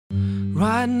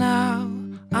Right now,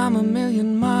 I'm a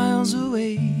million miles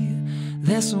away.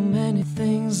 There's so many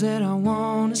things that I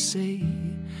wanna say.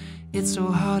 It's so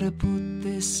hard to put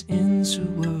this into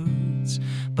words,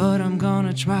 but I'm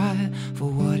gonna try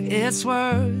for what it's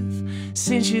worth.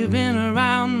 Since you've been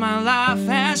around, my life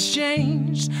has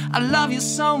changed. I love you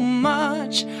so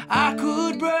much, I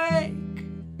could break.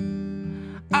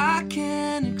 I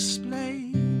can't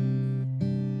explain.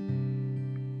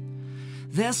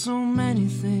 There's so many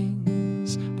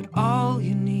things, but all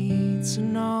you need to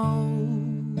know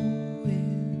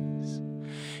is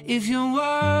if your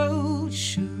world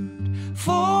should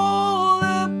fall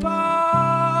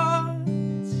apart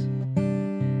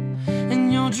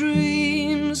and your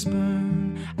dreams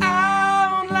burn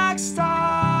out like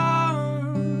stars,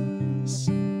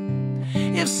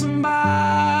 if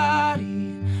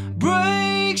somebody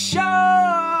breaks your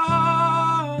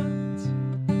heart,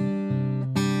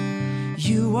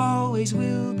 you always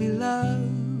will be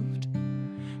loved,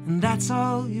 and that's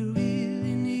all you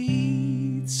really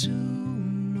need to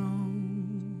know.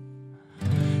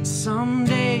 Some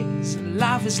days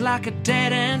life is like a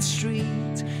dead-end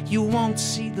street. You won't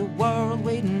see the world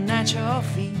waiting at your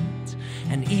feet.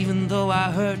 And even though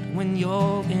I hurt when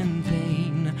you're in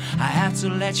pain, I have to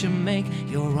let you make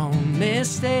your own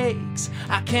mistakes.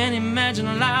 I can't imagine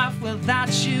a life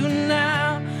without you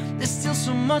now. There's still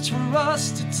so much for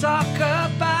us to talk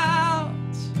about.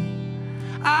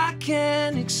 I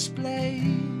can't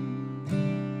explain.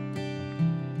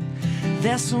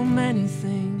 There's so many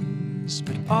things,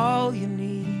 but all you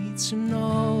need to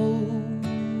know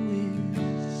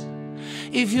is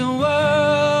if your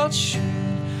world should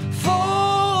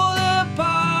fall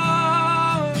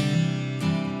apart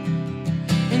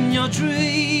and your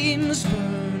dreams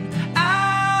burn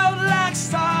out like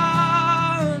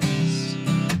stars,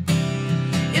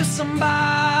 if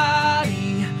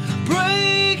somebody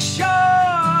breaks your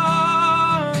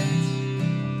heart,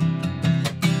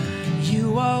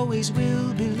 you always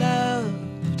will be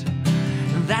loved,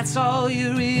 and that's all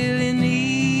you really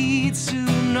need to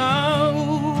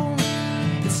know.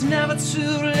 It's never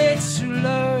too late to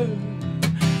learn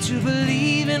to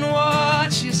believe in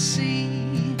what you see.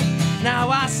 Now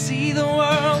I see the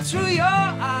world through your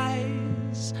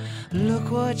eyes.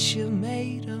 Look what you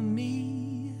made of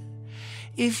me.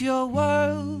 If your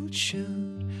world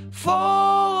should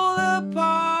fall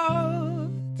apart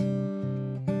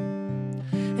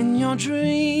and your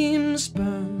dreams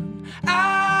burn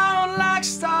out like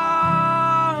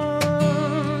stars,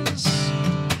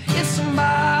 if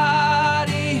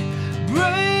somebody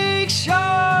breaks your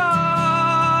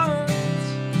heart,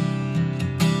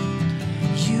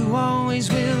 you always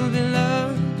will be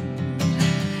loved.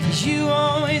 You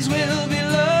always will be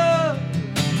loved.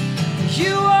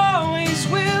 You always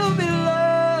will be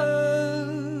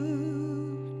loved,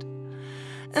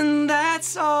 and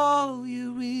that's all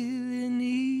you really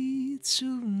need to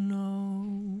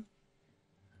know.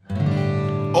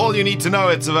 All You Need to Know.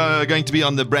 It's going to be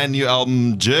on the brand new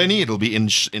album Journey. It'll be in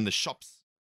the shops.